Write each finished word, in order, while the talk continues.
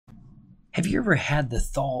Have you ever had the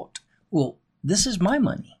thought, well, this is my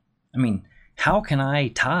money? I mean, how can I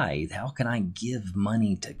tithe? How can I give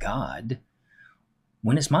money to God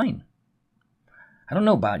when it's mine? I don't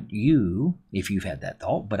know about you if you've had that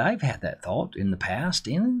thought, but I've had that thought in the past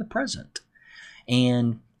and in the present.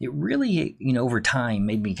 And it really, over time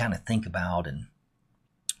made me kind of think about and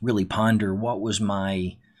really ponder what was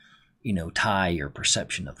my, tie or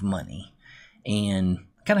perception of money. And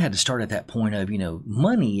kind of had to start at that point of,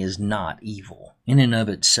 money is not evil in and of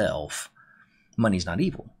itself. Money's not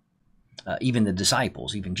evil. Even the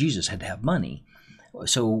disciples, even Jesus had to have money.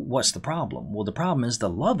 So what's the problem? Well, the problem is the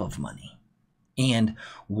love of money. And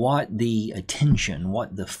what the attention,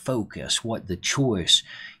 what the focus, what the choice,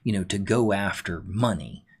 to go after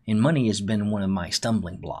money. And money has been one of my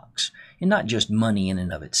stumbling blocks. And not just money in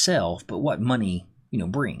and of itself, but what money,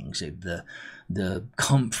 brings. The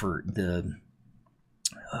comfort, the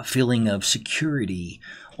feeling of security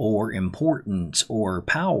or importance or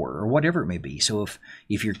power or whatever it may be. So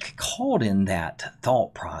if you're caught in that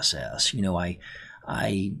thought process, and I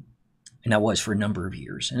was for a number of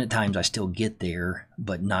years, and at times I still get there,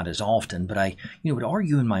 but not as often. But I, would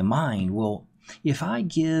argue in my mind, well, if I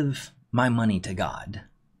give my money to God,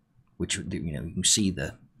 which, you can see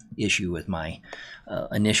the issue with my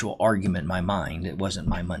initial argument in my mind. It wasn't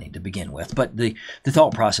my money to begin with. But the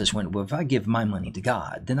thought process went, well, if I give my money to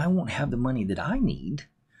God, then I won't have the money that I need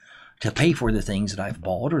to pay for the things that I've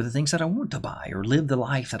bought or the things that I want to buy or live the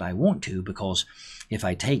life that I want to, because if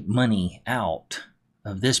I take money out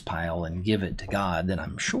of this pile and give it to God, then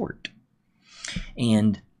I'm short.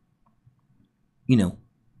 And,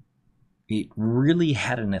 it really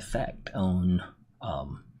had an effect on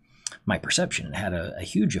my perception. It had a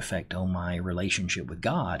huge effect on my relationship with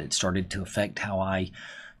God. It started to affect how I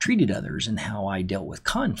treated others and how I dealt with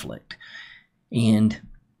conflict. And,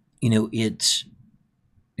 it's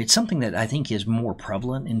something that I think is more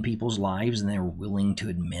prevalent in people's lives than they're willing to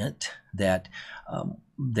admit, that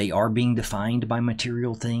they are being defined by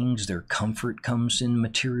material things. Their comfort comes in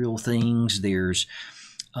material things. There's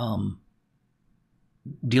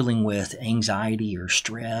dealing with anxiety or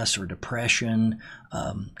stress or depression,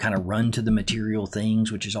 kind of run to the material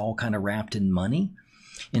things, which is all kind of wrapped in money.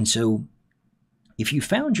 And so if you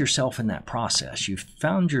found yourself in that process, you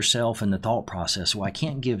found yourself in the thought process, well, I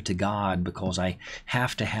can't give to God because I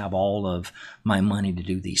have to have all of my money to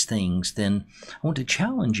do these things, then I want to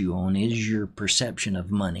challenge you on, is your perception of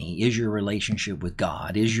money, is your relationship with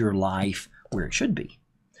God, is your life where it should be?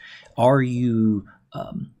 Are you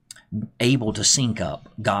able to sync up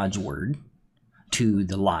God's word to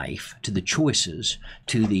the life, to the choices,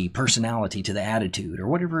 to the personality, to the attitude, or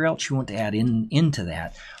whatever else you want to add into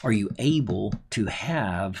that? Are you able to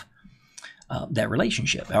have that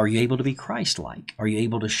relationship? Are you able to be Christ-like? Are you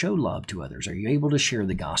able to show love to others? Are you able to share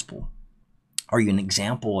the gospel? Are you an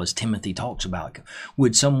example, as Timothy talks about?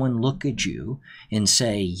 Would someone look at you and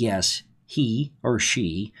say, yes, he or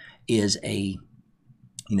she is a,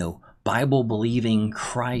 Bible-believing,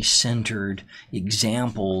 Christ-centered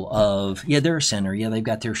example of, they're a sinner, they've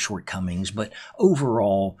got their shortcomings, but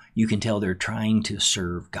overall, you can tell they're trying to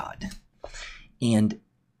serve God. And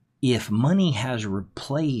if money has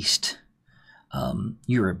replaced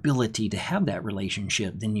your ability to have that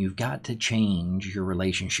relationship, then you've got to change your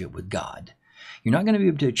relationship with God. You're not going to be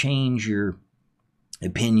able to change your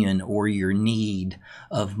opinion or your need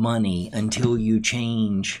of money until you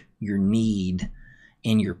change your need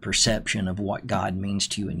and your perception of what God means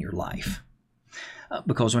to you in your life.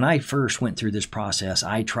 Because when I first went through this process,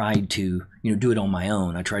 I tried to, do it on my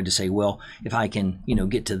own. I tried to say, well, if I can,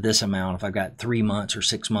 get to this amount, if I've got 3 months or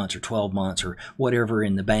 6 months or 12 months or whatever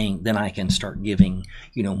in the bank, then I can start giving,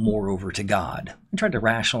 more over to God. I tried to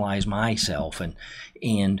rationalize myself and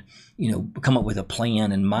come up with a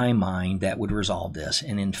plan in my mind that would resolve this.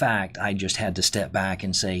 And in fact, I just had to step back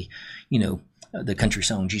and say, the country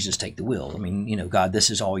song, Jesus Take the Wheel. I mean, God, this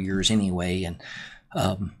is all yours anyway, and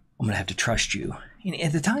I'm going to have to trust you. And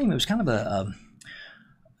at the time, it was kind of a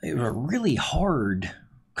really hard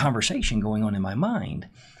conversation going on in my mind.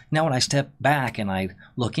 Now, when I step back and I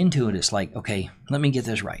look into it, it's like, okay, let me get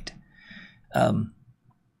this right. I'm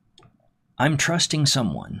trusting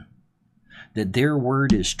someone that their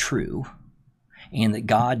word is true and that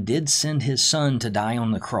God did send his son to die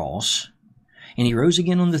on the cross, and he rose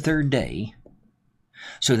again on the third day,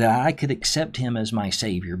 so that I could accept him as my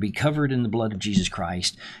Savior, be covered in the blood of Jesus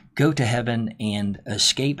Christ, go to heaven and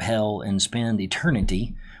escape hell and spend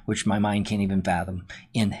eternity, which my mind can't even fathom,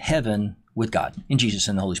 in heaven with God, in Jesus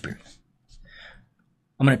and the Holy Spirit.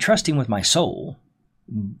 I'm going to trust him with my soul,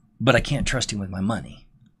 but I can't trust him with my money.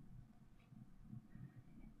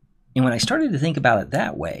 And when I started to think about it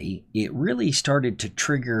that way, it really started to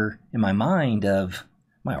trigger in my mind of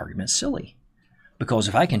my argument's silly. Because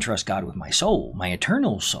if I can trust God with my soul, my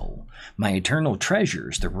eternal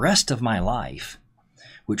treasures, the rest of my life,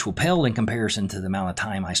 which will pale in comparison to the amount of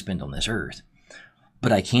time I spend on this earth,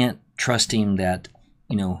 but I can't trust Him that,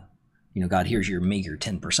 God, here's your meager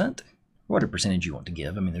 10%, whatever percentage you want to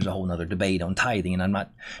give. I mean, there's a whole other debate on tithing, and I'm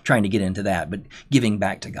not trying to get into that, but giving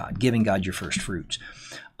back to God, giving God your first fruits,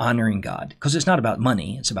 honoring God, because it's not about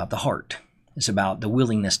money, it's about the heart. It's about the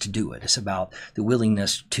willingness to do it. It's about the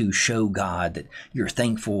willingness to show God that you're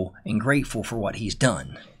thankful and grateful for what He's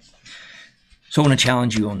done. So I want to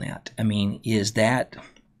challenge you on that. I mean, is that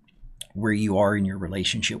where you are in your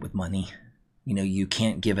relationship with money? You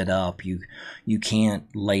can't give it up. You can't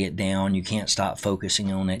lay it down. You can't stop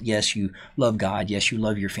focusing on it. Yes, you love God. Yes, you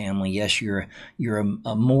love your family. Yes, you're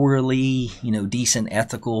a morally, decent,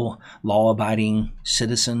 ethical, law-abiding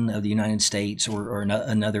citizen of the United States or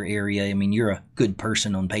another area. I mean, you're a good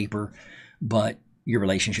person on paper, but your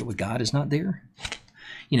relationship with God is not there.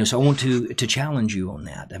 So I want to challenge you on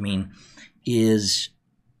that. I mean,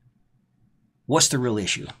 what's the real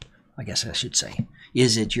issue? I guess I should say.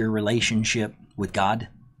 Is it your relationship with God,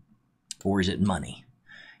 or is it money?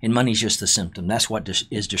 And money's just the symptom. That's what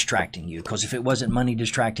is distracting you. Because if it wasn't money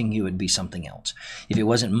distracting you, it would be something else. If it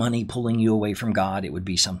wasn't money pulling you away from God, it would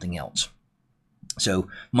be something else. So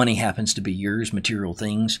money happens to be yours, material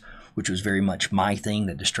things, which was very much my thing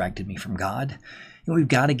that distracted me from God. And we've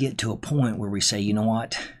got to get to a point where we say, you know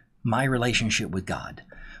what? My relationship with God,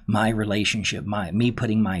 my relationship, me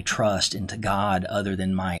putting my trust into God other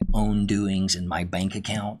than my own doings and my bank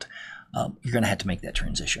account, you're going to have to make that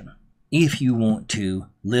transition. If you want to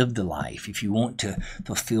live the life, if you want to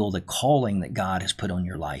fulfill the calling that God has put on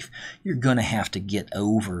your life, you're going to have to get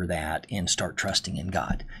over that and start trusting in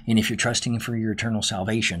God. And if you're trusting for your eternal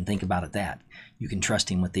salvation, think about it that. You can trust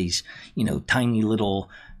Him with these, tiny little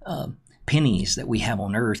pennies that we have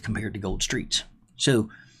on earth compared to gold streets. So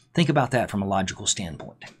think about that from a logical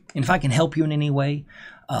standpoint. And if I can help you in any way,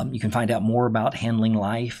 you can find out more about Handling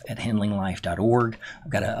Life at handlinglife.org.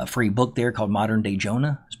 I've got a free book there called Modern Day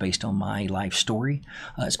Jonah. It's based on my life story.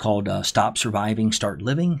 It's called Stop Surviving, Start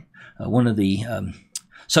Living. One of the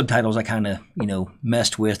subtitles I kind of,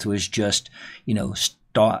 messed with was just,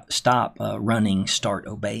 stop running, start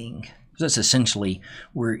obeying. That's essentially,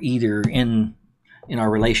 we're either in our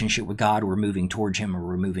relationship with God, we're moving towards Him or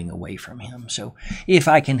we're moving away from Him. So if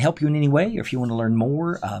I can help you in any way, or if you want to learn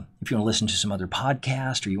more, if you want to listen to some other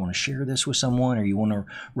podcast, or you want to share this with someone, or you want to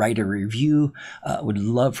write a review, I would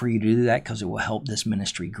love for you to do that, because it will help this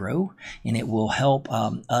ministry grow, and it will help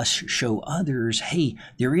us show others, hey,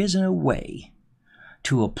 there is a way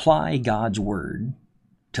to apply God's Word,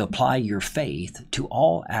 to apply your faith to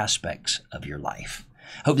all aspects of your life.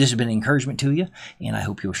 Hope this has been an encouragement to you, and I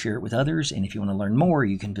hope you'll share it with others. And if you want to learn more,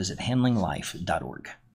 you can visit handlinglife.org.